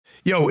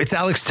Yo, it's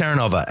Alex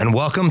Terranova, and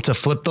welcome to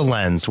Flip the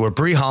Lens, where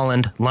Bree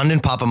Holland, London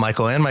Papa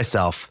Michael, and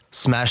myself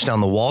smash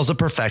down the walls of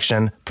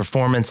perfection,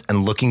 performance,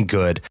 and looking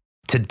good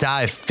to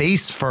dive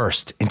face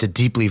first into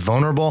deeply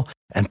vulnerable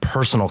and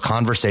personal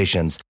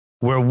conversations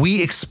where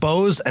we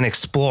expose and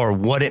explore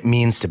what it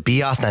means to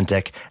be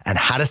authentic and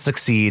how to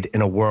succeed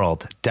in a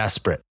world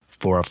desperate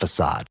for a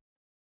facade.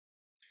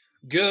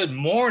 Good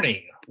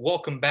morning.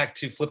 Welcome back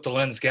to Flip the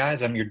Lens,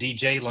 guys. I'm your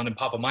DJ, London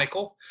Papa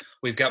Michael.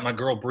 We've got my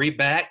girl Bree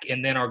back,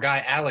 and then our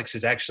guy Alex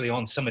is actually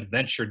on some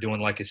adventure doing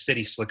like a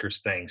City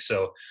Slickers thing.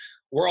 So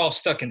we're all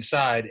stuck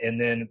inside,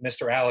 and then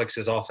Mr. Alex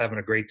is off having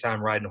a great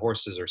time riding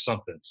horses or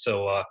something.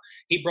 So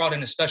he brought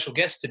in a special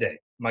guest today,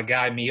 my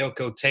guy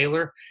Miyoko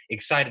Taylor.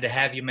 Excited to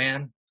have you,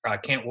 man. I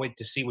can't wait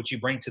to see what you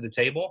bring to the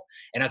table.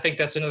 And I think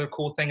that's another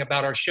cool thing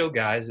about our show,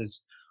 guys,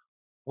 is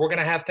we're going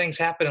to have things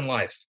happen in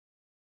life.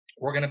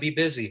 We're going to be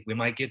busy. We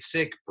might get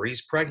sick.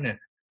 Bree's pregnant.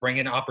 Bring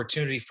in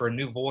opportunity for a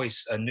new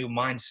voice, a new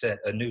mindset,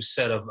 a new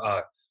set of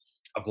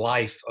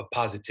life, of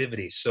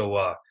positivity.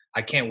 So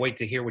I can't wait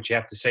to hear what you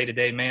have to say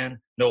today,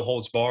 man. No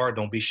holds barred.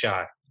 Don't be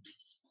shy.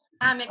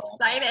 I'm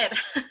excited.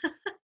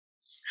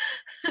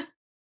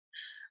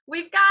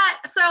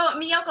 So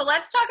Miyoko,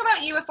 let's talk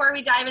about you before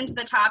we dive into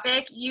the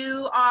topic.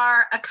 You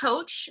are a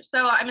coach.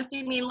 So I'm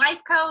assuming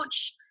life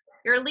coach.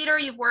 You're a leader.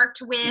 You've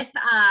worked with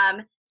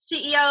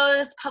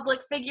CEOs,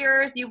 public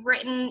figures. You've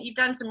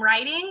done some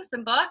writing,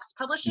 some books,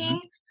 publishing.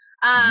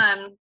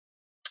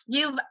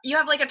 You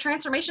have like a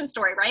transformation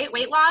story, right?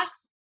 Weight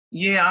loss?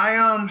 Yeah,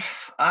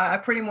 I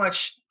pretty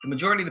much, the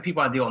majority of the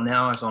people I deal with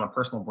now is on a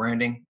personal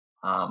branding,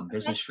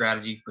 business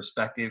strategy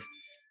perspective.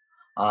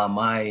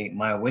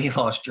 My weight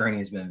loss journey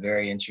has been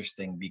very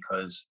interesting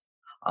because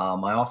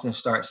I often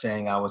start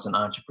saying I was an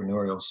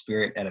entrepreneurial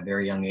spirit at a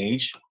very young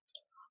age.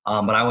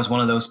 But I was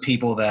one of those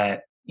people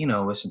that,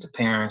 listened to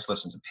parents,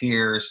 listened to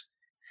peers,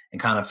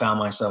 and kind of found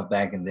myself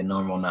back in the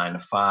normal 9 to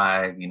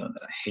 5,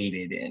 that I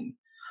hated, and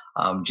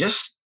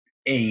just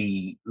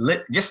existing,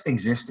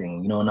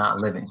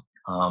 not living.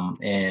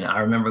 And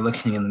I remember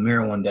looking in the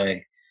mirror one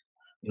day,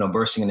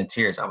 bursting into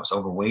tears. I was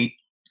overweight,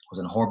 was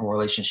in a horrible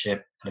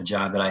relationship, at a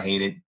job that I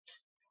hated.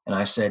 And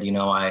I said,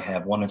 I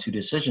have one or two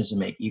decisions to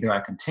make. Either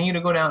I continue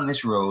to go down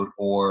this road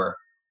or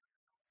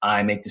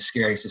I make the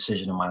scariest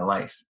decision of my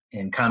life,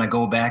 and kind of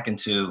go back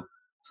into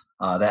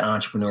that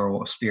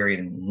entrepreneurial spirit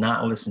and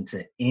not listen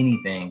to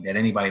anything that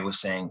anybody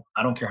was saying.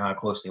 I don't care how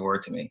close they were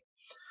to me.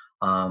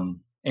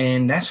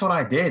 And that's what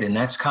I did. And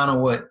that's kind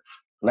of what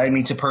led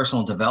me to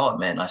personal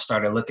development. I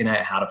started looking at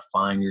how to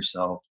find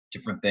yourself,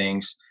 different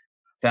things.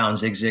 Found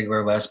Zig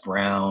Ziglar, Les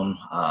Brown,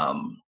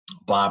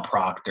 Bob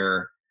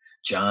Proctor,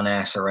 John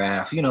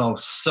Assaraf,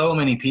 so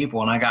many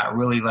people. And I got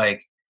really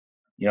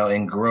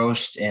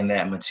engrossed in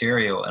that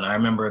material. And I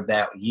remember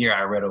that year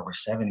I read over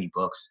 70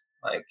 books.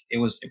 It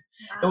was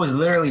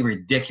literally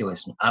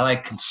ridiculous. I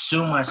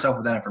consumed myself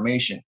with that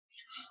information.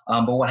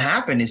 But what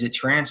happened is it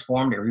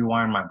transformed, it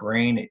rewired my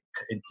brain.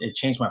 It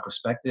changed my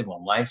perspective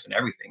on life and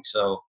everything.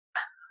 So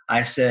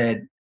I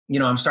said,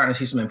 I'm starting to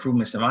see some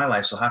improvements in my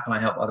life. So how can I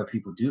help other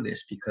people do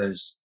this?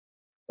 Because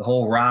the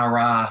whole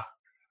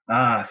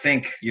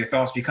think your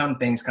thoughts become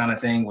things kind of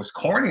thing was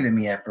corny to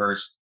me at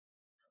first.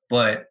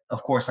 But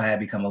of course I had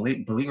become a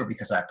believer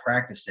because I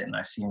practiced it and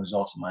I seen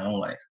results in my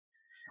own life.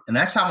 And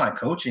that's how my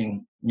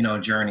coaching,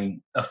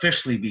 journey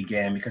officially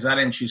began, because I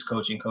didn't choose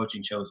coaching.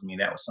 Coaching chose me.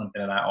 That was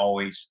something that I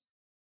always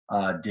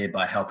did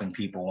by helping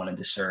people, wanted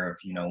to serve,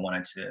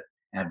 wanted to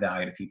add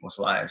value to people's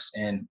lives.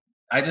 And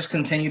I just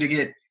continue to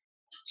get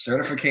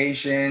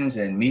certifications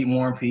and meet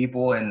more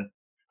people. And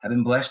I've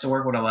been blessed to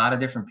work with a lot of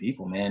different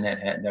people, man,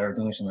 that are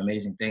doing some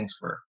amazing things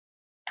for,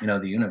 the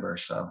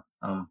universe. So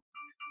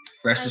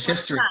rest is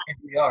history. Here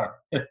we are.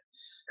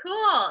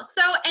 Cool.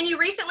 So, and you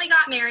recently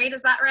got married,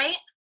 is that right?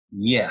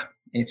 Yeah.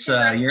 It's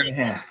a year and a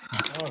half.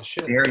 Oh,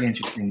 shit. Very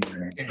interesting.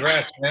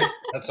 Congrats, man.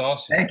 That's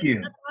awesome. Thank you.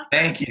 That's awesome.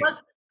 Thank you.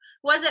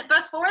 Was it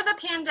before the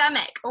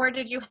pandemic, or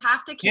did you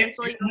have to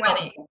cancel your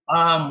wedding?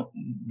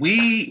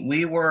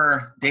 We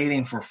were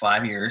dating for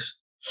 5 years.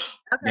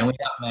 Okay. Then we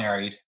got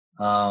married.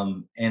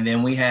 And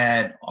then we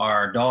had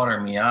our daughter,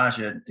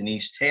 Miaja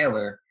Denise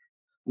Taylor.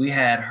 We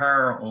had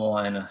her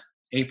on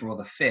April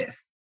the 5th.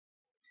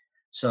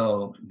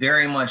 So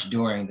very much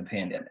during the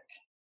pandemic.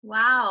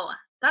 Wow.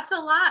 That's a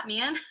lot,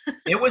 man.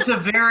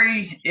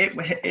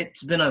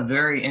 It's been a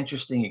very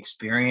interesting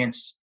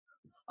experience,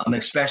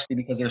 especially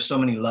because there's so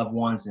many loved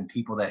ones and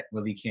people that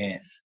really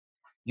can't,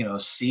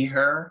 see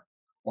her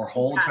or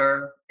hold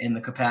her in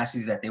the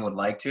capacity that they would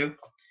like to.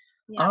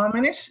 Yeah.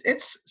 And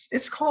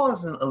it's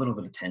caused a little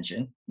bit of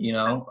tension,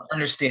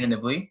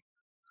 understandably.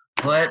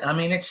 But I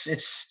mean,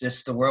 it's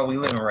just the world we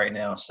live in right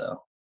now.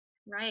 So.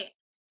 Right.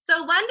 So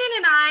London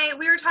and I,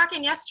 we were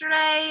talking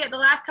yesterday, the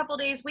last couple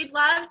of days, we'd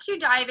love to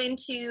dive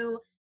into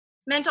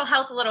mental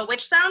health a little,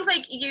 which sounds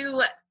like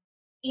you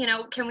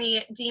can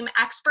we deem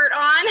expert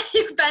on?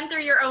 You've been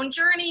through your own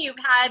journey. You've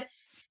had,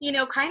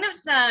 kind of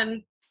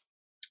some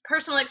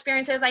personal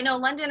experiences. I know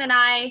London and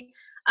I,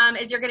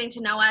 as you're getting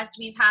to know us,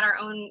 we've had our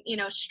own,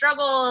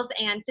 struggles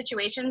and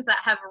situations that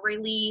have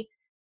really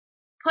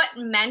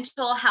put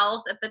mental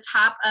health at the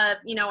top of,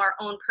 our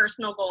own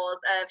personal goals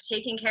of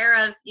taking care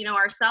of,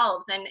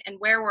 ourselves and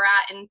where we're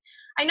at. And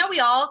I know we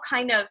all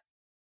kind of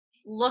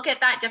look at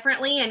that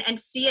differently and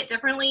see it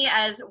differently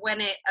as when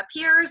it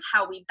appears,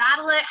 how we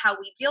battle it, how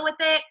we deal with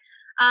it.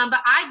 But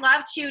I'd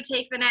love to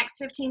take the next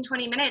 15,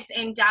 20 minutes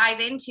and dive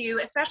into,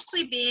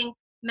 especially being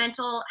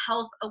Mental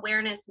Health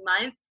Awareness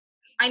Month.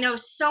 I know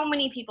so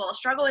many people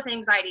struggle with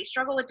anxiety,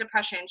 struggle with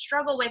depression,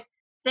 struggle with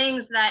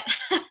things that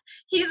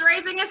he's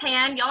raising his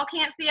hand. Y'all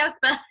can't see us,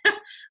 but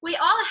we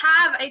all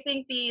have, I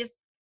think, these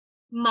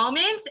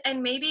moments,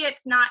 and maybe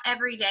it's not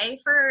every day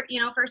for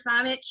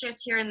some, it's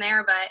just here and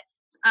there. But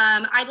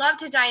I'd love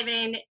to dive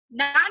in,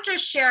 not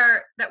just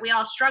share that we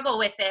all struggle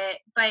with it,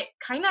 but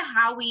kind of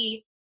how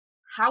we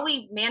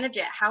manage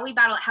it, how we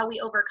battle it, how we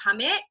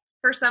overcome it.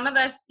 For some of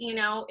us,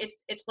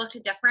 it's looked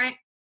different.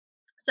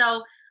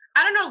 So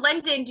I don't know,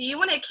 Lyndon, do you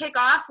want to kick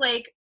off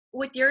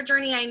with your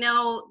journey? I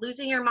know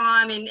losing your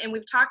mom, and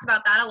we've talked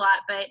about that a lot,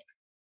 but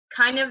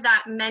kind of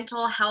that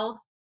mental health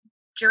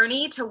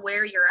journey to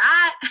where you're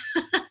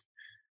at.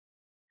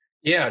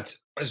 Yeah,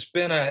 it's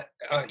been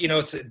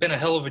it's been a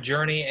hell of a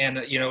journey, and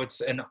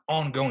it's an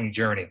ongoing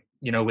journey,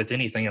 with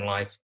anything in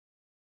life.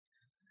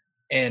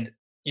 And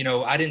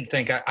I didn't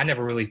think I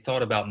never really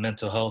thought about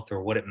mental health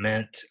or what it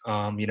meant,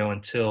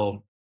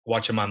 until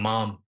watching my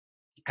mom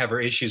have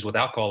her issues with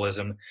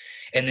alcoholism.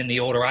 And then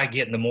the older I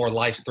get and the more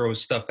life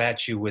throws stuff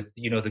at you with,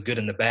 the good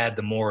and the bad,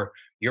 the more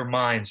your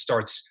mind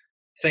starts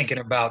thinking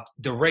about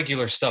the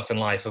regular stuff in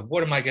life of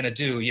what am I going to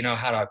do?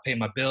 How do I pay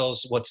my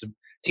bills?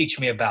 Teach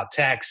me about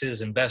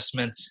taxes,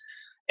 investments?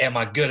 Am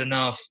I good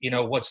enough?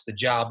 What's the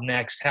job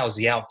next? How's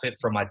the outfit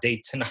for my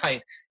date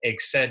tonight?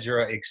 Et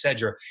cetera, et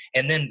cetera.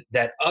 And then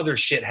that other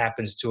shit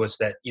happens to us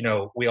that,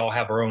 we all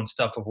have our own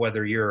stuff of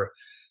whether you're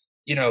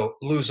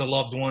lose a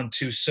loved one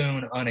too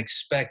soon,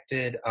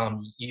 unexpected,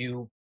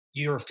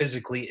 you're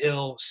physically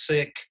ill,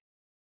 sick,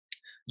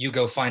 you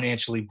go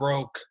financially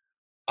broke,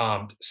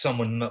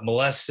 someone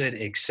molested,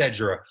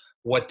 etc.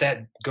 What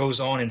that goes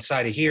on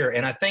inside of here.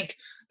 And I think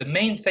the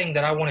main thing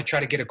that I want to try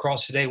to get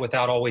across today,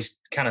 without always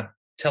kind of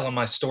telling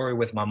my story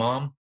with my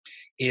mom,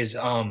 is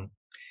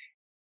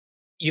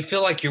you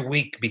feel like you're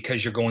weak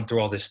because you're going through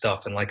all this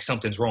stuff and like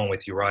something's wrong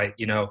with you, right?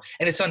 And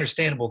it's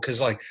understandable because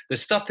like the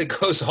stuff that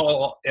goes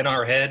all in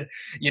our head,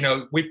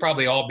 we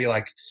probably all be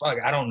like, fuck,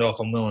 I don't know if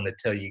I'm willing to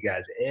tell you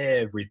guys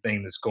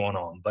everything that's going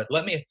on. But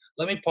let me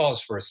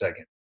pause for a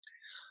second.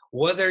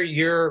 Whether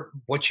you're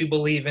what you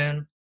believe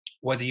in,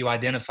 whether you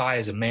identify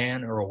as a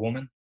man or a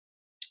woman,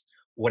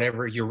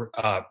 whatever your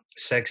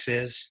sex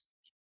is,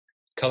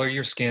 color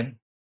your skin,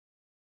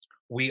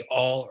 we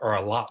all are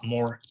a lot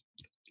more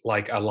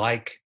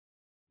alike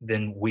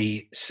than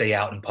we say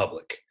out in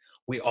public.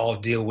 We all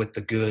deal with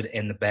the good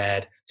and the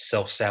bad,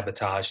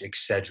 self-sabotage,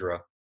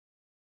 etc.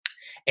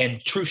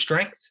 And true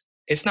strength,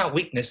 it's not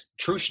weakness.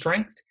 True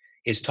strength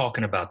is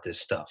talking about this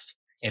stuff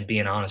and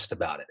being honest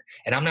about it.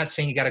 And I'm not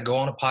saying you got to go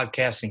on a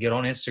podcast and get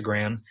on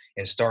Instagram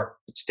and start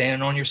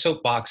standing on your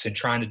soapbox and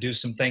trying to do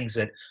some things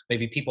that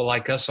maybe people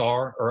like us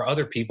are or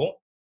other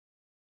people.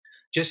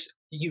 Just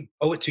you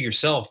owe it to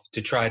yourself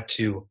to try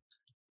to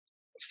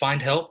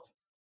find help,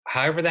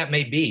 however that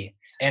may be.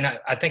 And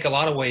I think a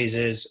lot of ways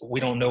is we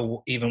don't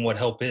know even what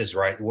help is,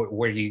 right?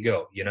 Where do you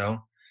go,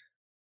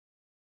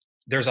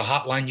 There's a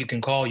hotline you can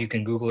call. You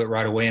can Google it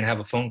right away and have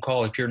a phone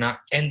call if you're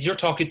not, and you're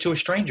talking to a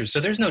stranger. So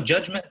there's no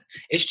judgment.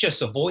 It's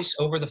just a voice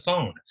over the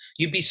phone.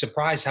 You'd be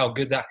surprised how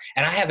good that,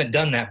 and I haven't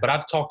done that, but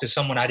I've talked to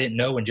someone I didn't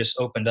know and just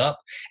opened up.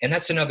 And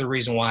that's another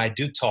reason why I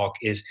do talk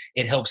is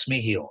it helps me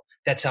heal.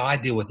 That's how I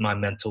deal with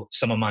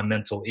some of my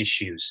mental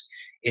issues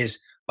is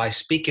by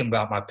speaking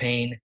about my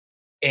pain.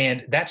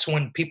 And that's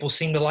when people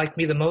seem to like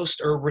me the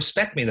most or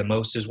respect me the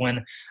most is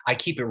when I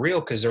keep it real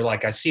because they're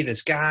like, I see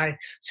this guy,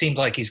 seems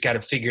like he's got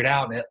it figured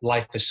out and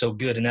life is so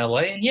good in LA.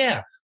 And yeah,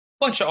 a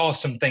bunch of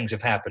awesome things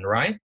have happened,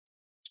 right?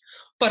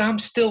 But I'm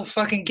still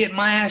fucking getting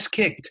my ass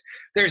kicked.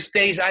 There's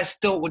days I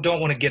still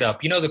don't want to get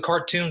up. The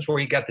cartoons where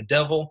you got the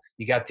devil,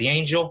 you got the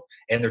angel,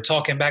 and they're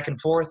talking back and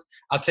forth?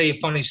 I'll tell you a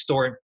funny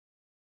story.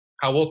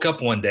 I woke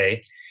up one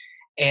day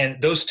and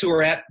those two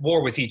are at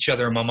war with each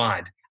other in my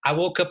mind. I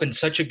woke up in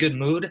such a good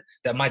mood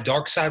that my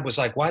dark side was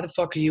like, why the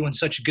fuck are you in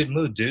such a good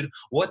mood, dude?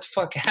 What the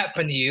fuck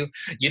happened to you?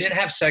 You didn't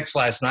have sex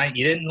last night.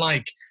 You didn't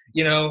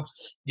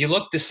you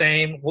look the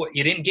same.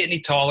 You didn't get any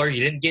taller.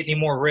 You didn't get any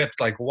more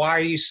ripped. Like, why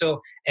are you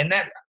so? And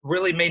that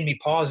really made me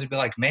pause and be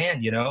like,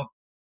 man,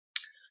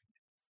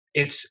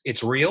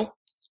 it's real.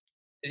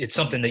 It's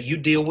something that you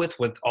deal with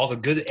all the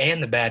good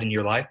and the bad in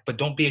your life, but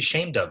don't be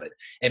ashamed of it.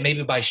 And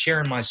maybe by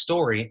sharing my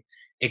story,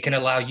 it can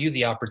allow you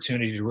the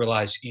opportunity to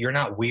realize you're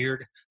not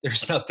weird.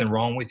 There's nothing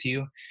wrong with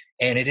you.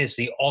 And it is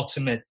the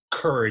ultimate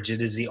courage.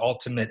 It is the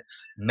ultimate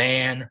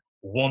man,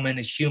 woman,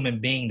 human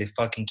being to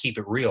fucking keep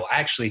it real. I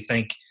actually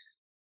think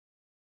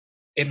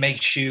it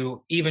makes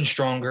you even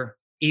stronger,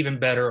 even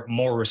better,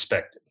 more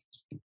respected.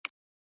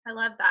 I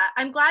love that.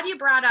 I'm glad you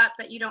brought up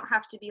that you don't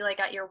have to be like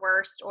at your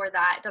worst or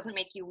that it doesn't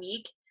make you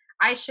weak.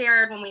 I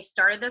shared when we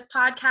started this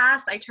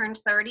podcast, I turned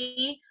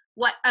 30,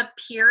 what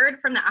appeared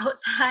from the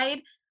outside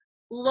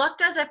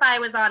looked as if I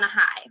was on a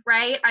high,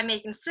 right? I'm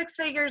making 6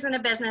 figures in a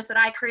business that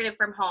I created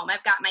from home.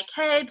 I've got my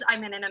kids,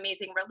 I'm in an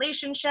amazing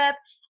relationship,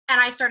 and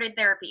I started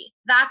therapy.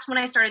 That's when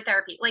I started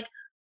therapy. Like,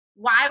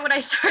 why would I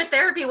start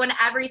therapy when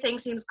everything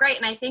seems great?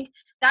 And I think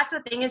that's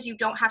the thing, is you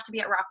don't have to be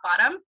at rock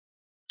bottom.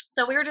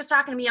 So we were just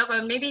talking to Miyoko,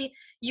 and maybe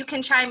you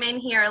can chime in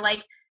here,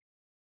 like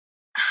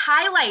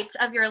highlights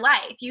of your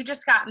life. You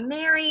just got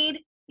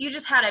married, you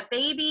just had a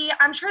baby.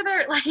 I'm sure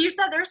there, like you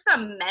said, there's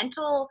some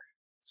mental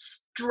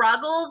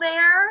struggle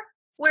there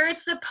where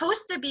it's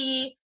supposed to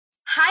be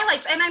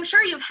highlights. And I'm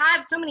sure you've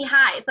had so many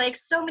highs, like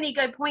so many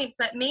good points,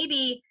 but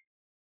maybe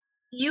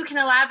you can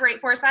elaborate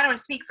for us. I don't want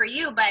to speak for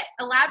you, but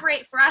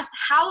elaborate for us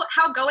how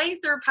going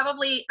through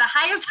probably the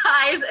highest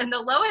highs and the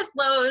lowest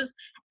lows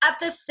at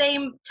the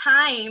same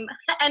time,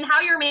 and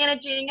how you're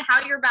managing,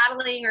 how you're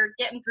battling or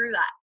getting through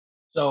that.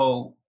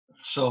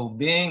 So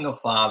being a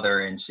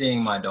father and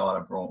seeing my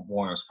daughter born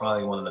was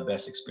probably one of the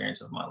best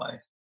experiences of my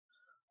life.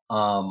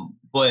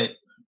 But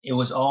it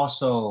was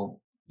also,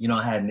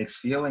 I had mixed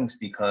feelings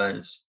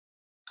because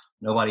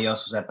nobody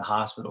else was at the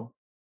hospital.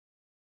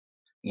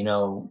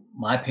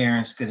 My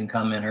parents couldn't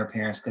come in, her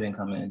parents couldn't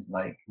come in.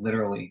 Like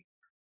literally,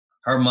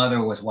 her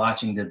mother was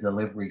watching the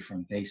delivery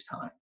from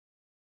FaceTime.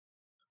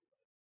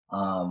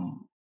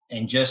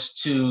 And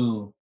just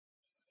to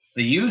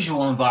the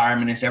usual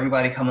environment is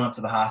everybody coming up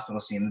to the hospital,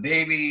 seeing the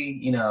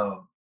baby,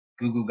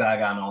 goo goo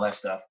gaga and all that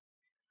stuff.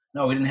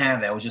 No, we didn't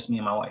have that. It was just me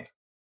and my wife.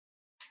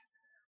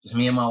 Just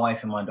me and my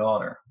wife and my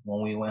daughter.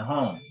 When we went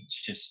home,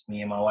 it's just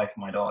me and my wife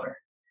and my daughter.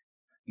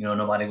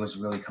 Nobody was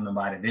really coming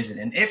by to visit.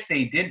 And if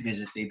they did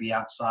visit, they'd be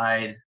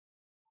outside,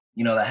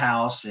 the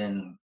house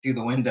and through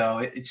the window.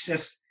 It's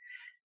just,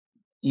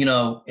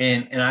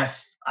 and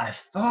I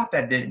thought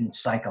that didn't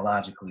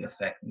psychologically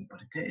affect me,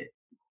 but it did.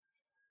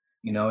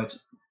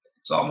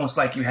 It's almost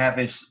like you have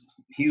this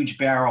huge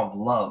barrel of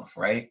love,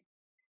 right?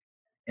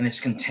 And it's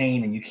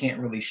contained and you can't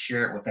really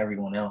share it with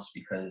everyone else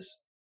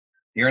because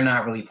they're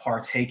not really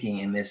partaking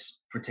in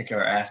this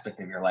particular aspect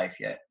of your life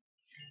yet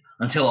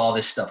until all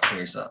this stuff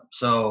clears up.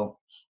 So,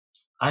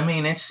 I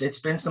mean, it's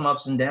been some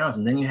ups and downs.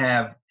 And then you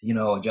have,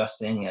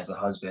 adjusting as a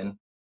husband,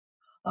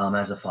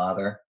 as a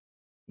father,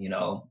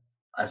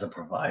 as a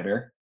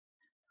provider.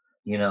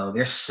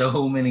 There's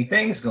so many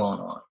things going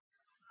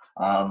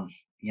on.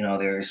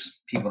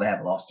 There's people that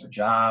have lost their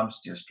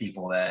jobs. There's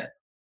people that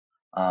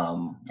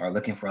are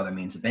looking for other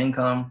means of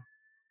income.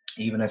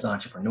 Even as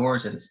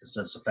entrepreneurs,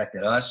 it's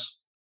affected us.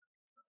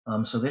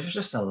 So there's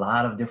just a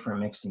lot of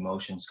different mixed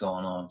emotions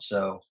going on.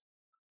 So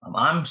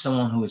I'm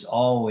someone who is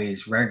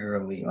always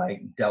regularly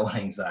like dealt with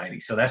anxiety.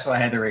 So that's why I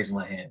had to raise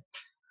my hand.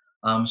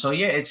 So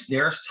yeah,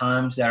 there's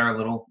times that are a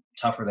little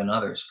tougher than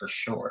others for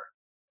sure.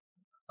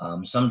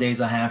 Some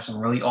days I have some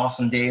really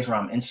awesome days where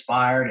I'm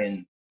inspired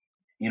and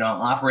I'm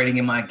operating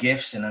in my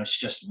gifts and it's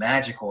just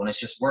magical and it's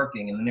just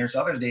working. And then there's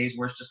other days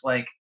where it's just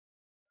like,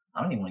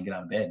 I don't even want to get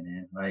out of bed,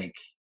 man. Like,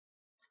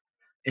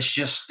 it's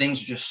just,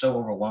 things are just so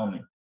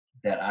overwhelming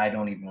that I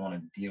don't even want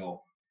to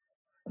deal,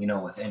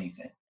 with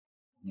anything.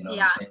 Yeah.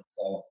 What I'm saying?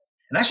 So,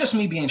 and that's just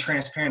me being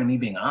transparent and me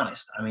being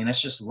honest. I mean,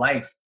 that's just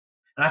life.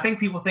 And I think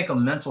people think of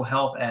mental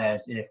health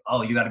as if,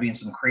 oh, you got to be in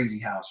some crazy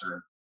house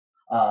or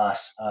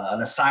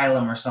an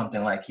asylum or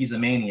something, like he's a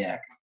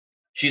maniac,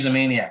 she's a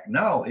maniac.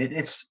 No,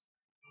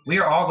 we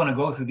are all going to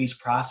go through these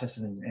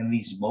processes and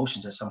these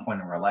emotions at some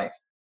point in our life.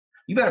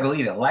 You better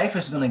believe it. Life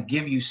is going to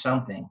give you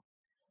something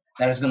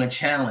that is going to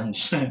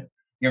challenge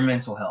your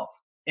mental health.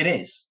 It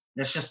is.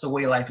 That's just the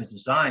way life is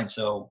designed.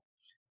 So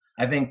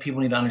I think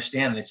people need to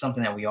understand that it's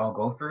something that we all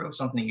go through,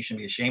 something that you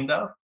shouldn't be ashamed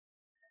of.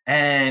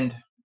 And,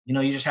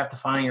 you just have to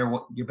find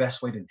your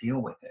best way to deal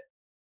with it.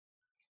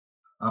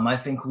 I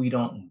think we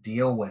don't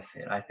deal with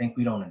it. I think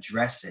we don't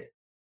address it.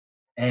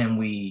 And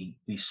we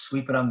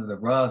sweep it under the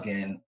rug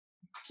and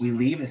we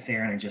leave it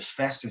there and it just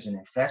festers and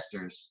it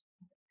festers.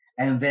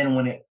 And then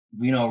when it,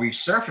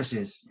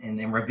 resurfaces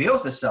and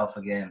reveals itself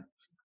again,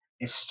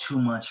 it's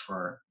too much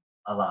for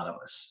a lot of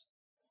us.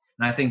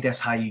 And I think that's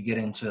how you get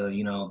into,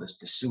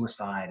 the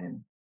suicide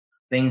and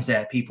things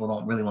that people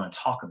don't really want to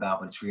talk about,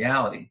 but it's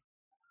reality.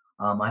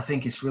 I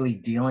think it's really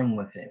dealing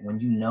with it when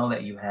you know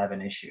that you have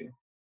an issue,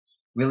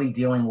 really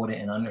dealing with it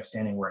and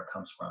understanding where it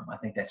comes from. I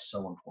think that's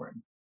so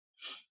important.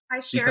 I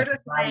shared with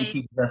society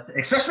teaches us,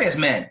 especially as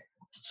men,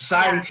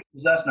 society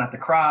teaches us not to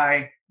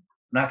cry,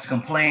 not to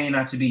complain,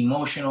 not to be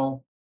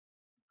emotional.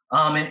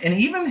 And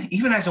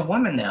even as a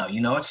woman now,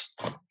 it's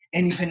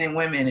independent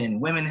women and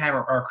women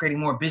are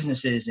creating more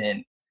businesses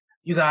and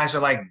you guys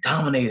are like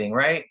dominating,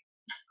 right?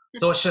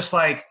 So it's just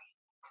like,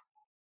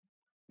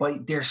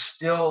 but there's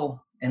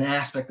still an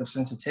aspect of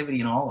sensitivity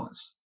in all of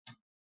us.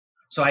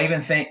 So I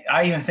even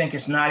think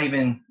it's not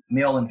even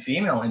male and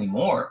female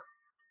anymore.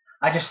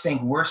 I just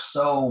think we're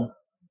so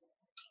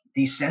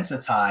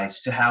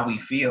desensitized to how we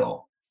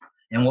feel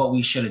and what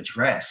we should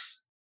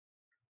address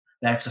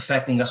that's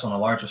affecting us on a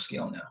larger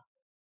scale now.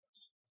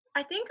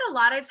 I think a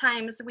lot of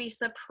times we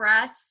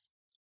suppress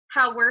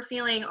how we're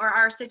feeling or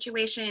our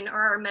situation or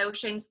our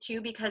emotions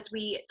too, because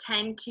we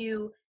tend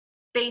to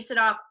base it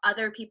off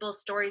other people's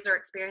stories or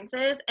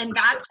experiences. And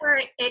that's where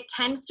it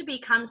tends to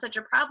become such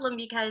a problem,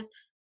 because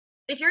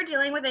if you're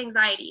dealing with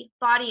anxiety,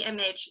 body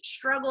image,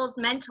 struggles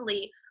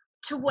mentally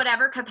to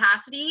whatever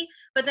capacity,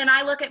 but then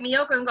I look at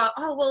Miyoko and go,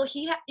 oh, well,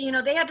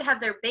 they had to have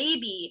their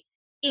baby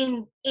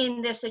in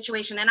this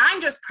situation, and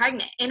I'm just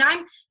pregnant, and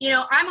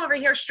I'm over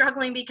here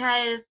struggling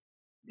because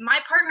my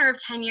partner of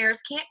 10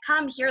 years can't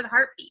come hear the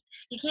heartbeat.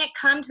 He can't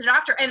come to the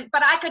doctor.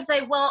 But I could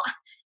say, well,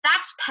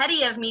 that's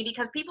petty of me,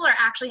 because people are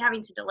actually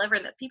having to deliver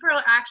this. People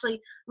are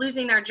actually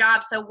losing their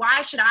jobs. So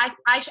why should I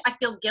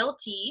feel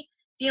guilty,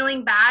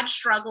 feeling bad,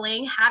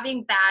 struggling,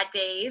 having bad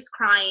days,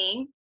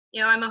 crying.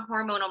 I'm a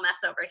hormonal mess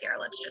over here.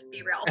 Let's just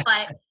be real.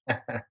 But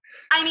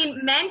I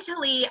mean,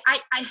 mentally,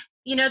 I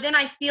then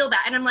I feel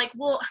that, and I'm like,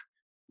 well,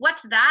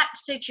 what's that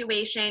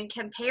situation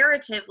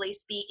comparatively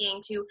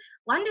speaking to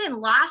London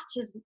lost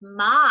his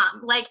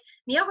mom? Like,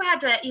 Miyoko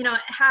had to,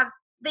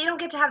 they don't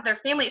get to have their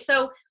family.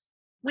 So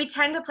we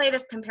tend to play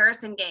this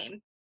comparison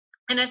game.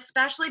 And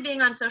especially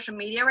being on social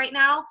media right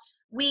now,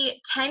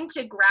 we tend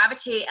to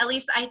gravitate, at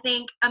least I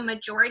think a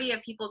majority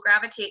of people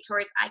gravitate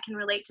towards, I can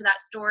relate to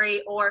that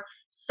story, or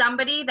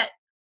somebody that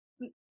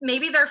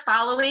maybe they're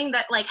following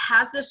that like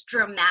has this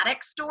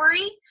dramatic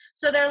story.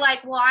 So they're like,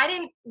 well, I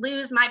didn't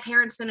lose my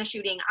parents in a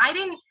shooting. I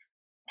didn't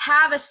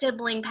have a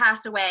sibling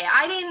pass away.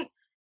 I didn't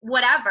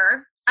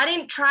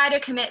try to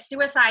commit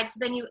suicide. So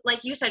then you,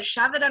 like you said,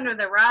 shove it under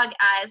the rug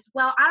as,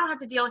 well, I don't have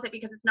to deal with it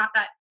because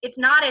it's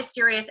not as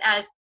serious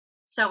as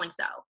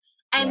so-and-so.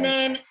 And Right.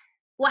 then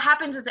what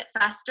happens is it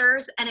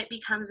festers and it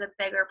becomes a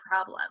bigger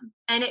problem.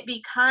 And it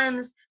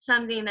becomes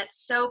something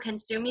that's so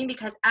consuming,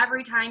 because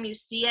every time you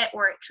see it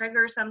or it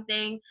triggers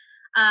something,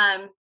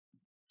 I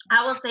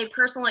will say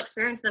personal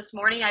experience this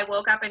morning, I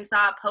woke up and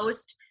saw a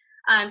post.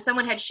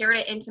 Someone had shared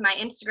it into my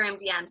Instagram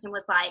DMs and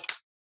was like,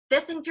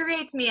 this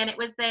infuriates me. And it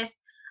was this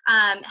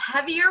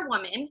heavier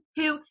woman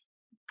who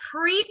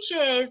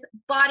preaches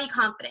body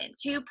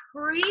confidence, who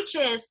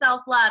preaches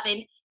self-love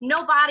and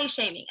no body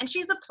shaming. And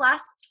she's a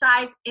plus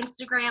size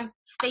Instagram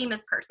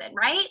famous person,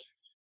 right?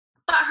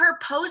 But her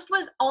post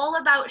was all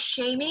about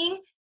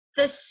shaming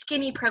the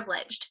skinny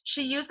privileged.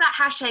 She used that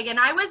hashtag, and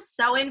I was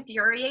so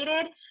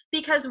infuriated,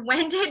 because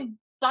when did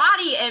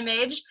body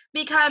image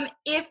become,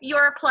 if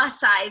you're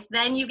plus size,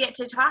 then you get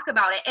to talk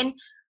about it? And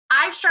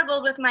I've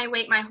struggled with my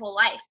weight my whole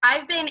life.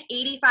 I've been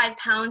 85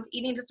 pounds,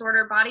 eating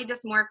disorder, body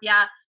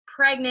dysmorphia,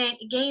 pregnant,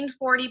 gained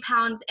 40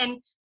 pounds.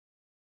 And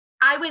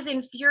I was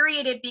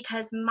infuriated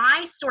because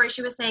my story,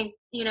 she was saying,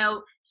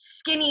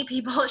 skinny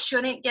people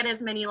shouldn't get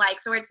as many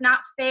likes, or it's not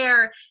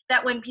fair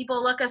that when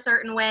people look a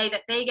certain way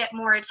that they get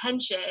more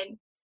attention.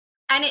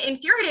 And it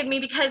infuriated me,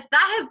 because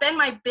that has been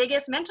my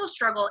biggest mental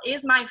struggle,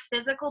 is my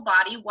physical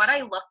body, what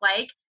I look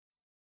like.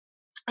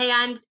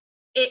 And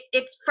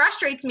it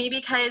frustrates me,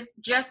 because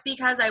just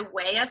because I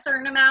weigh a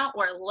certain amount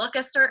or look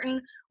a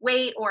certain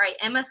weight or I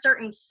am a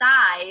certain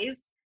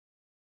size,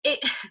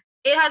 it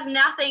has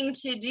nothing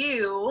to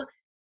do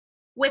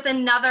with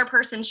another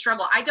person's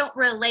struggle. I don't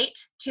relate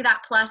to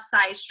that plus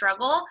size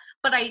struggle,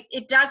 but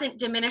it doesn't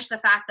diminish the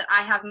fact that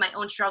I have my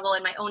own struggle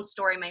and my own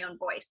story, my own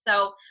voice.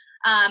 So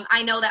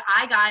I know that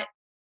I got,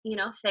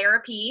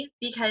 therapy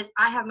because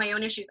I have my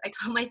own issues. I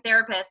told my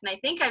therapist, and I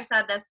think I've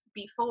said this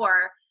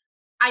before,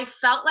 I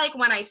felt like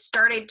when I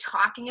started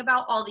talking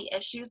about all the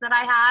issues that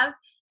I have,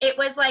 it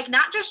was like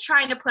not just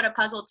trying to put a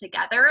puzzle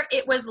together.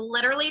 It was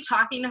literally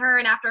talking to her,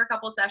 and after a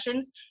couple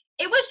sessions,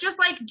 it was just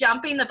like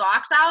dumping the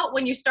box out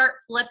when you start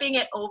flipping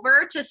it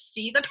over to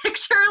see the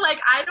picture.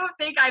 Like, I don't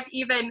think I've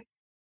even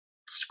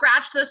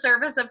scratched the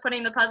surface of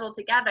putting the puzzle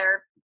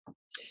together,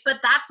 but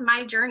that's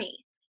my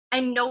journey,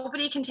 and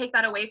nobody can take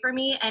that away from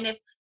me. And if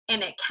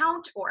an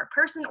account or a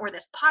person or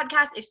this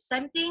podcast, if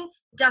something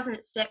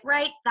doesn't sit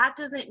right, that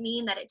doesn't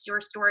mean that it's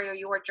your story or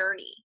your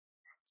journey.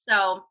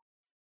 So,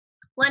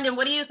 London,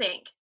 what do you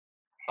think?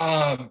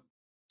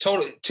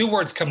 Totally. Two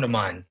words come to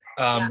mind.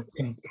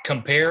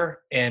 Compare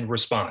and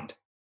respond.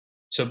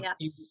 So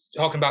you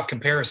talking about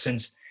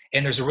comparisons,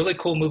 and there's a really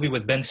cool movie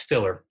with Ben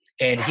Stiller,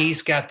 and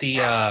he's got the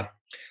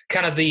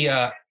kind of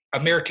the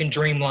American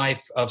dream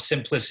life of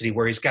simplicity,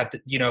 where he's got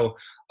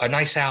a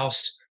nice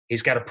house,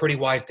 he's got a pretty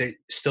wife that's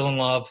still in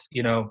love,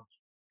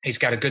 he's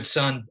got a good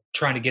son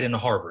trying to get into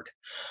Harvard,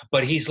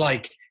 but he's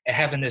like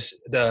having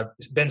the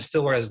Ben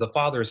Stiller as the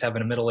father is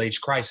having a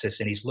middle-age crisis,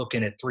 and he's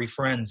looking at three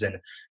friends and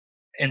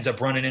ends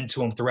up running into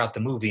them throughout the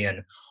movie.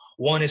 And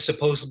one is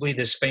supposedly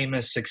this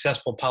famous,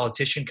 successful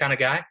politician kind of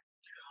guy.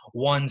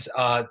 One's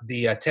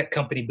the tech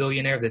company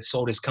billionaire that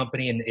sold his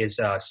company and is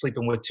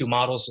sleeping with two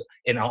models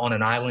on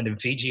an island in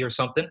Fiji or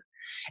something.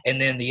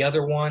 And then the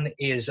other one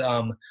is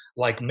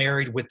like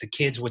married with the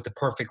kids with the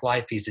perfect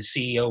life. He's a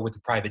CEO with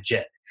a private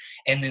jet.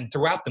 And then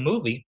throughout the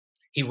movie,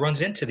 he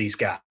runs into these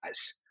guys.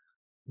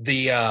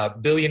 The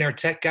billionaire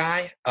tech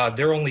guy,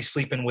 they're only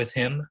sleeping with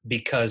him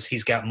because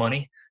he's got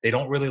money. They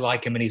don't really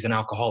like him, and he's an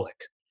alcoholic.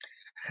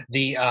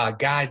 The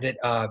guy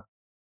that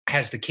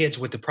has the kids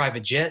with the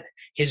private jet,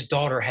 his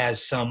daughter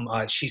has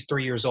she's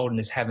 3 years old and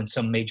is having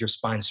some major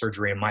spine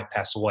surgery and might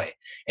pass away.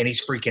 And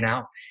he's freaking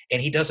out,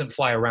 and he doesn't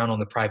fly around on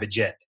the private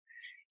jet.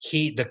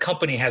 the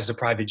company has the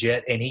private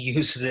jet and he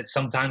uses it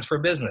sometimes for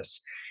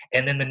business.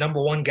 And then the number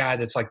one guy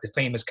that's like the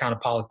famous kind of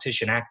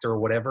politician, actor or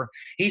whatever,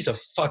 he's a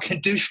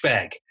fucking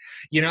douchebag,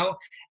 you know?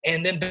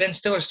 And then Ben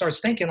Stiller starts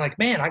thinking like,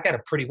 man, I got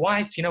a pretty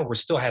wife, you know, we're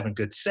still having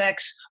good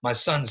sex. My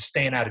son's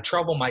staying out of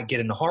trouble, might get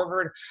into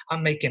Harvard.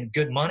 I'm making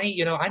good money.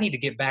 You know, I need to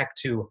get back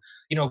to,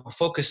 you know,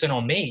 focusing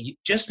on me.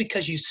 Just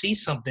because you see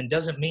something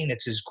doesn't mean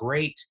it's as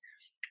great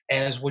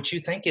as what you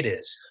think it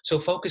is. So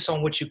focus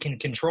on what you can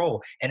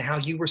control and how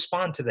you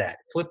respond to that.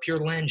 Flip your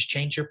lens,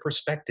 change your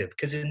perspective,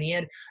 because in the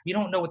end, you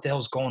don't know what the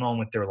hell's going on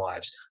with their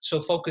lives.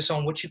 So focus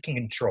on what you can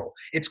control.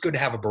 It's good to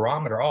have a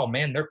barometer. Oh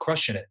man, they're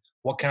crushing it.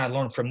 What can I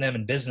learn from them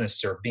in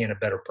business or being a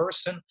better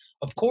person?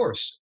 Of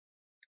course.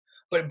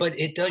 But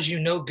it does you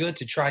no good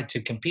to try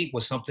to compete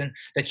with something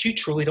that you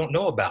truly don't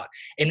know about.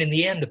 And in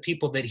the end, the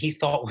people that he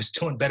thought was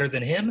doing better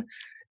than him,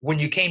 when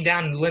you came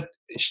down and let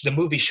the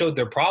movie showed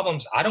their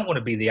problems, I don't want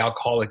to be the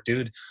alcoholic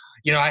dude.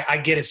 You know, I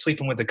get it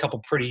sleeping with a couple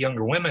pretty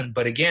younger women,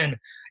 but again,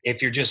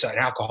 if you're just an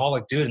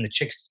alcoholic dude and the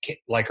chicks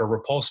like are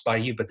repulsed by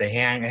you, but they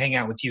hang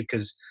out with you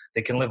because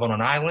they can live on an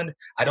island,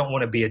 I don't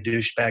want to be a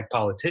douchebag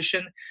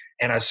politician.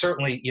 And I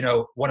certainly, you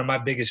know, one of my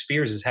biggest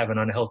fears is having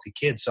unhealthy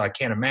kids. So I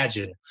can't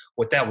imagine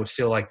what that would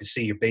feel like to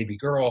see your baby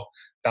girl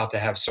about to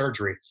have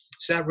surgery.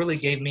 So that really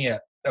gave me a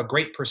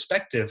great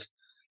perspective,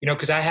 you know,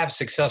 because I have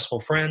successful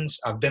friends.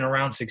 I've been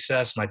around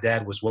success. My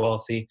dad was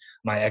wealthy.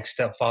 My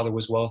ex-stepfather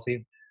was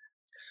wealthy.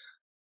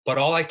 But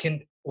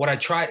what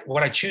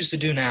I choose to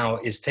do now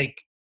is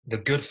take the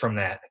good from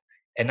that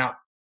and not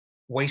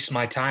waste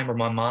my time or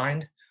my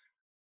mind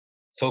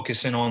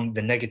focusing on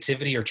the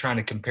negativity or trying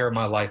to compare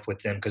my life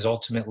with them. Because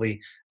ultimately,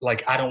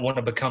 like, I don't want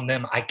to become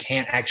them. I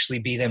can't actually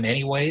be them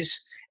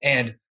anyways.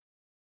 And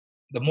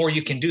the more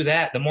you can do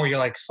that, the more you're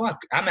like, fuck,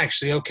 I'm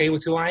actually okay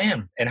with who I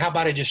am. And how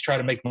about I just try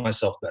to make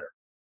myself better?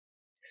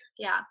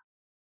 Yeah.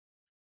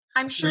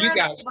 I'm So sure you that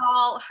guys, we've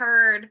all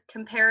heard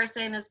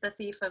comparison is the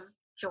thief of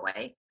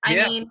joy. I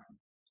yeah, mean,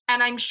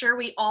 and I'm sure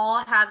we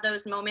all have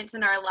those moments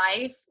in our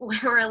life where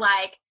we're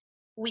like,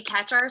 we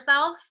catch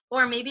ourselves,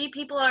 or maybe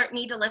people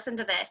need to listen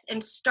to this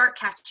and start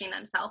catching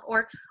themselves,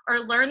 or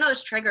learn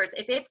those triggers.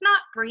 If it's not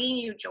bringing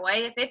you joy,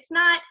 if it's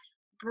not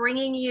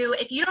bringing you,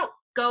 if you don't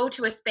go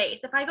to a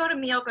space, if I go to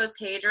Miyoko's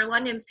page or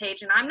London's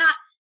page and I'm not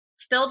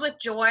filled with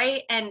joy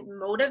and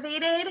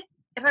motivated,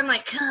 if I'm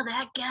like, oh,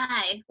 that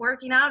guy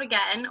working out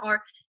again,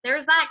 or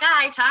there's that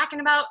guy talking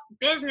about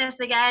business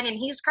again and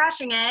he's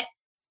crushing it,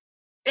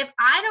 if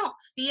I don't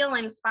feel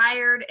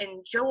inspired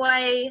and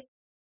joy,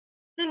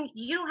 then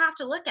you don't have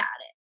to look at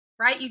it,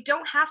 right? You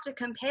don't have to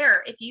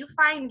compare. If you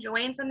find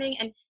joy in something,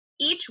 and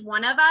each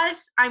one of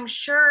us, I'm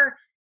sure,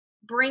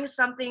 brings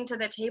something to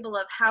the table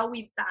of how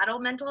we battle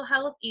mental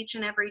health each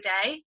and every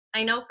day.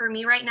 I know for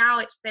me right now,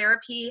 it's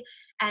therapy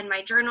and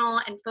my journal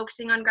and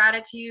focusing on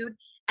gratitude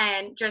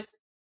and just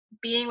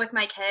being with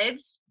my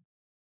kids.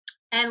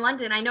 And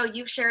London, I know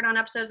you've shared on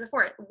episodes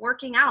before,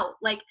 working out,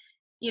 like,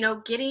 you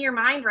know, getting your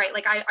mind right.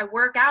 Like I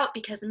work out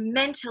because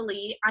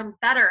mentally I'm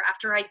better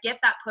after I get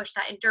that push,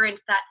 that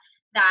endurance,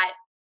 that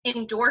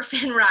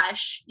endorphin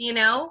rush, you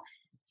know?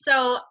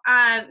 So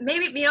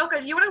maybe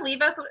Miyoko, do you want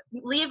to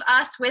leave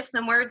us with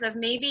some words of,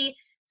 maybe,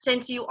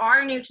 since you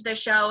are new to the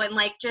show, and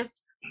like,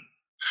 just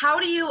how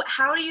do you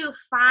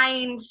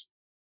find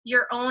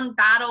your own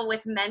battle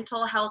with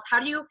mental health?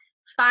 How do you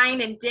find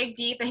and dig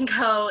deep and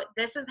go,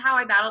 this is how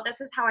I battle, this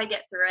is how I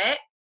get through it?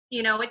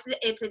 You know,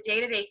 it's a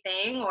day-to-day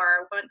thing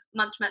or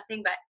month-to-month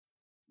thing, but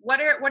what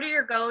are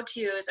your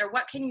go-tos, or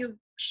what can you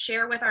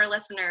share with our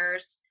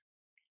listeners?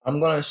 I'm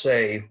going to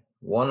say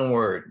one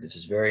word. This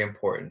is very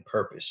important: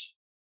 purpose.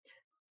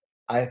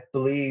 I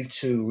believe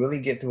to really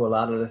get through a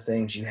lot of the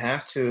things, you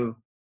have to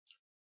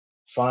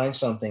find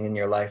something in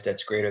your life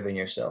that's greater than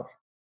yourself.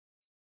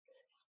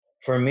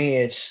 For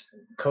me,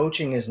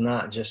 coaching is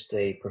not just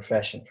a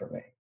profession for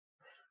me.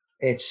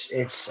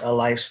 It's a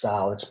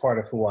lifestyle. It's part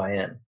of who I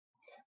am.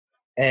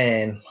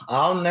 And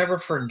I'll never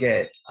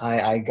forget,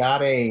 I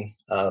got an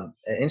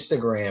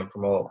Instagram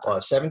from a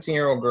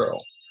 17-year-old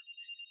girl.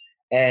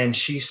 And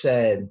she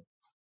said,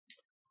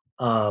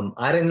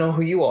 I didn't know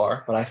who you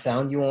are, but I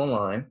found you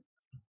online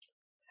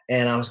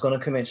and I was going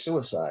to commit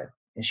suicide.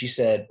 And she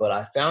said, but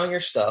I found your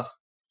stuff.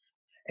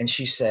 And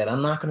she said,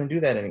 I'm not going to do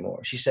that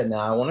anymore. She said, now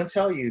I want to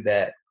tell you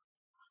that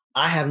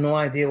I have no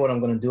idea what I'm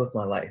going to do with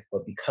my life,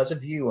 but because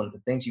of you and the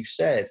things you've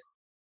said,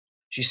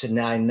 she said,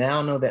 now I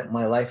know that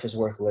my life is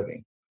worth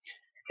living.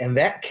 And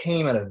that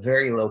came at a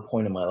very low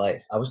point in my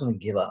life. I was going to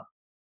give up.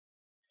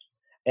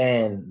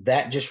 And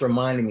that just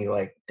reminded me,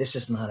 like, this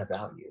is not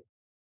about you.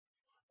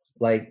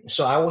 Like,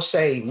 so I will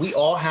say we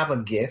all have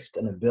a gift,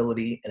 an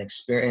ability, an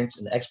experience,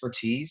 and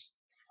expertise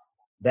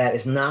that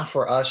is not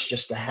for us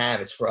just to have.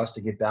 It's for us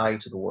to give value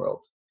to the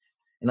world.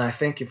 And I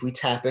think if we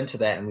tap into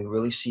that and we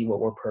really see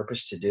what we're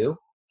purposed to do,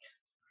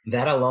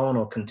 that alone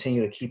will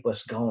continue to keep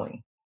us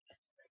going.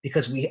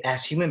 Because we,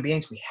 as human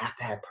beings, we have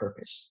to have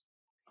purpose.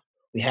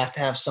 We have to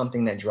have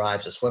something that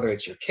drives us, whether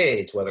it's your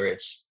kids, whether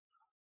it's,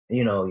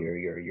 you know,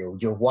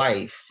 your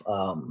wife,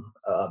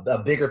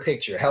 a bigger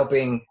picture,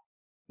 helping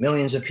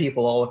millions of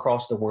people all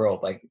across the world.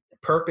 Like,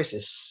 purpose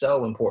is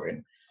so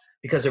important,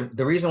 because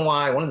the reason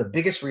why, one of the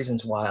biggest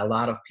reasons why a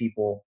lot of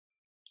people,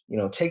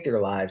 take their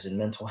lives in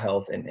mental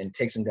health and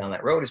takes them down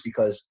that road is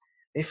because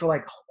they feel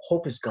like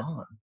hope is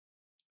gone.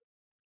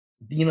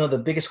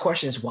 The biggest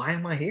question is, why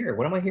am I here?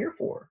 What am I here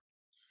for?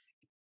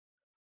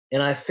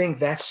 And I think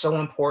that's so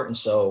important.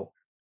 So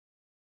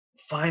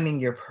finding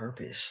your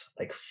purpose,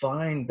 like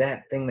find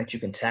that thing that you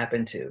can tap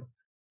into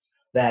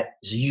that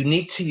is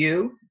unique to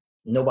you.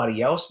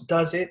 Nobody else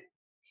does it.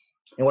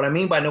 And what I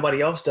mean by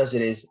nobody else does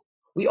it is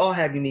we all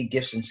have unique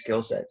gifts and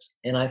skill sets.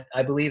 And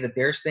I believe that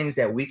there's things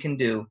that we can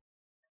do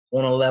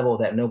on a level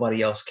that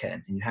nobody else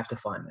can. And you have to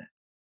find that.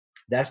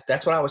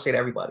 That's what I would say to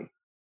everybody.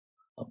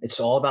 It's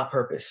all about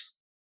purpose.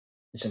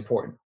 It's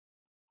important.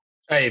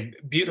 Hey,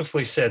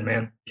 beautifully said,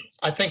 man.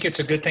 I think it's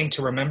a good thing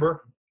to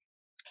remember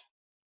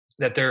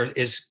that there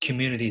is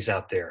communities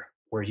out there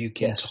where you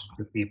can talk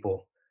to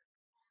people,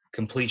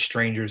 complete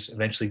strangers,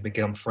 eventually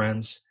become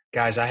friends.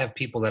 Guys, I have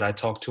people that I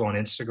talk to on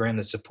Instagram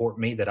that support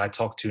me that I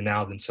talk to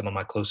now than some of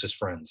my closest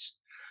friends.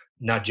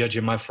 Not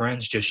judging my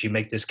friends, just you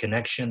make this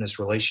connection, this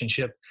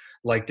relationship.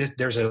 Like this,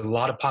 there's a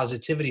lot of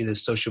positivity,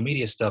 this social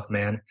media stuff,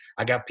 man.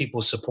 I got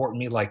people supporting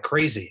me like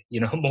crazy,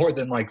 more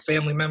than like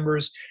family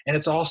members. And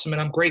it's awesome.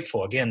 And I'm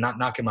grateful. Again, not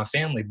knocking my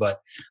family,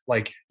 but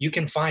like you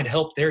can find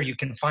help there. You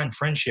can find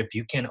friendship.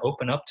 You can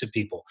open up to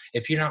people.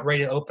 If you're not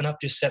ready to open up,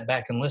 just sit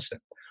back and listen.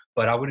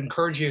 But I would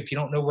encourage you, if you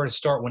don't know where to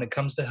start when it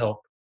comes to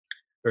help,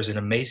 there's an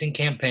amazing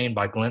campaign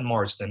by Glenn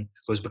Marsden,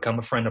 who has become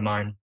a friend of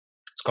mine.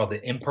 It's called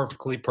the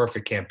Imperfectly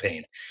Perfect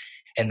campaign.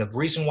 And the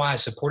reason why I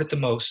support it the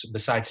most,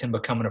 besides him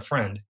becoming a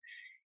friend,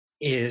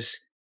 is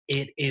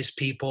it is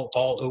people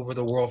all over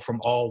the world from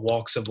all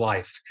walks of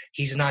life.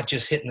 He's not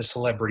just hitting the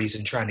celebrities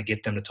and trying to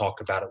get them to talk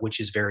about it, which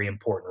is very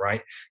important,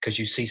 right? Because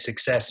you see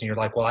success and you're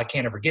like, well, I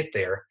can't ever get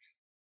there.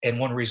 And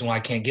one reason why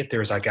I can't get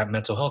there is I got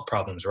mental health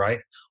problems, right?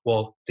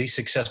 Well, these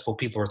successful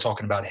people are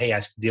talking about, hey,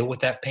 I deal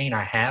with that pain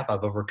I've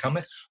overcome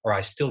it, or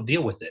I still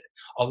deal with it.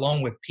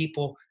 Along with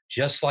people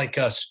just like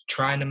us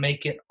trying to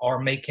make it, are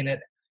making it,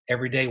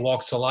 everyday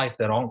walks of life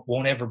that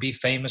won't ever be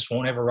famous,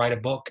 won't ever write a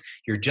book.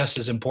 You're just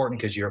as important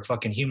because you're a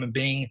fucking human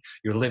being.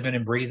 You're living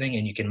and breathing,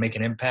 and you can make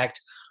an impact,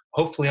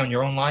 hopefully on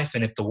your own life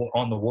and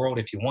on the world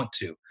if you want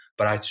to.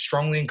 But I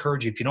strongly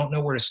encourage you, if you don't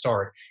know where to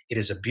start, it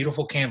is a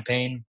beautiful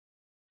campaign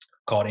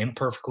called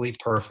Imperfectly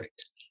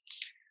Perfect.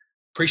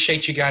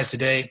 Appreciate you guys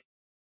today.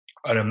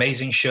 An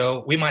amazing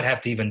show. We might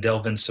have to even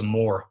delve in some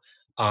more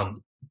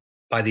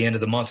by the end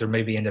of the month or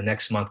maybe into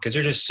next month, because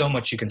there's just so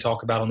much you can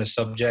talk about on this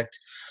subject.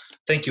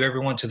 Thank you,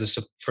 everyone, for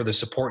the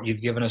support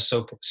you've given us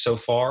so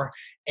far.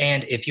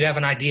 And if you have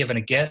an idea of a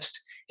guest,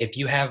 if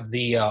you have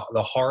the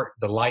heart,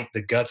 the light,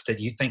 the guts that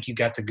you think you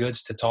got the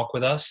goods to talk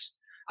with us,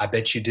 I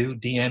bet you do.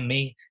 DM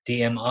me,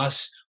 DM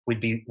us.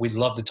 We'd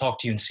love to talk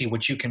to you and see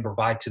what you can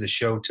provide to the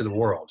show, to the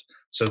world.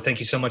 So thank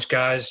you so much,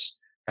 guys.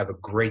 Have a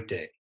great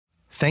day.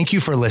 Thank you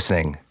for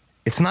listening.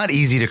 It's not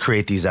easy to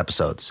create these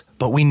episodes,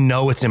 but we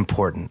know it's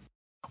important.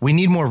 We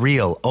need more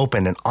real,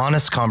 open, and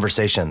honest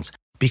conversations,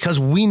 because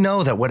we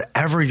know that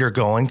whatever you're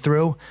going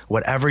through,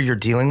 whatever you're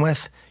dealing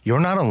with, you're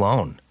not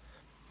alone.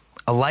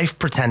 A life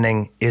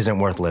pretending isn't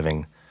worth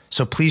living.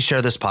 So please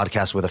share this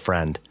podcast with a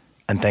friend,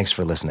 and thanks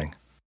for listening.